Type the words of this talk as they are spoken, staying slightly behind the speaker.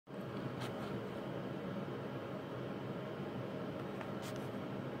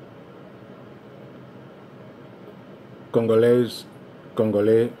Congolaises,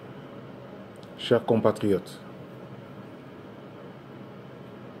 Congolais, chers compatriotes,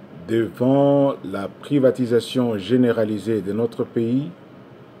 devant la privatisation généralisée de notre pays,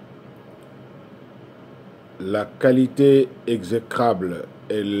 la qualité exécrable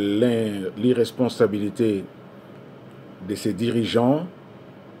et l'irresponsabilité de ses dirigeants,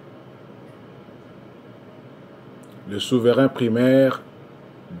 le souverain primaire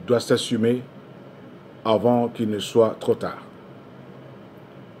doit s'assumer avant qu'il ne soit trop tard.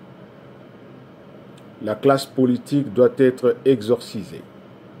 La classe politique doit être exorcisée.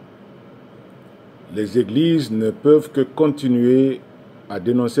 Les églises ne peuvent que continuer à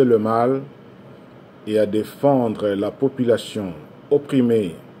dénoncer le mal et à défendre la population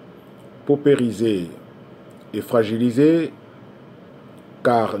opprimée, paupérisée et fragilisée,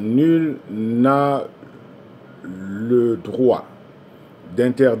 car nul n'a le droit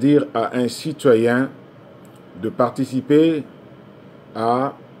d'interdire à un citoyen de participer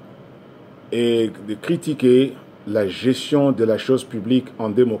à et de critiquer la gestion de la chose publique en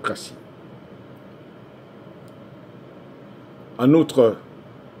démocratie. En outre,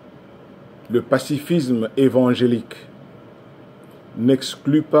 le pacifisme évangélique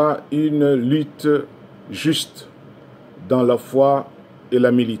n'exclut pas une lutte juste dans la foi et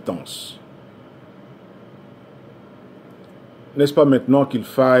la militance. N'est-ce pas maintenant qu'il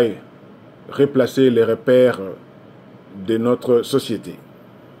faille replacer les repères de notre société,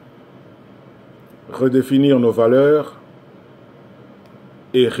 redéfinir nos valeurs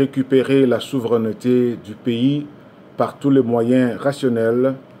et récupérer la souveraineté du pays par tous les moyens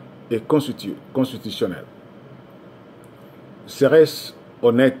rationnels et constitutionnels? Serait-ce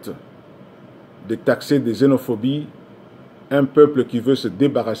honnête de taxer de xénophobie un peuple qui veut se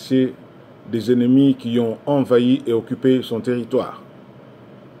débarrasser des ennemis qui ont envahi et occupé son territoire?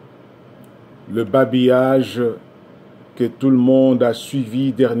 Le babillage que tout le monde a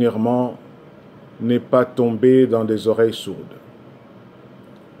suivi dernièrement n'est pas tombé dans des oreilles sourdes.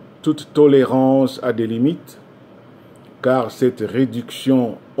 Toute tolérance a des limites, car cette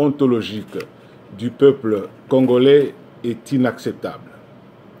réduction ontologique du peuple congolais est inacceptable.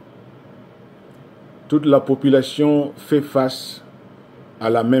 Toute la population fait face à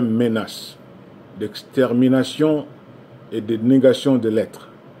la même menace d'extermination et de négation de l'être.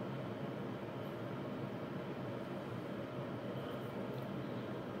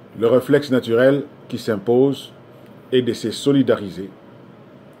 Le réflexe naturel qui s'impose est de se solidariser,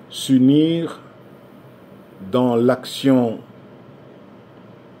 s'unir dans l'action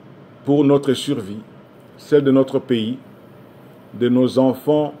pour notre survie, celle de notre pays, de nos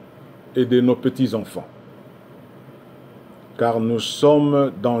enfants et de nos petits-enfants. Car nous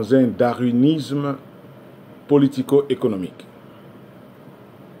sommes dans un darwinisme politico-économique.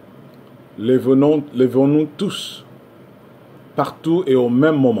 Levons-nous tous, partout et au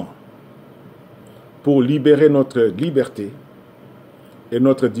même moment, pour libérer notre liberté et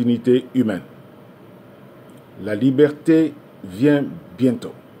notre dignité humaine. La liberté vient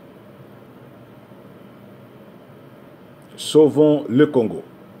bientôt. Sauvons le Congo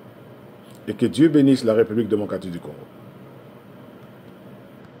et que Dieu bénisse la République démocratique du Congo.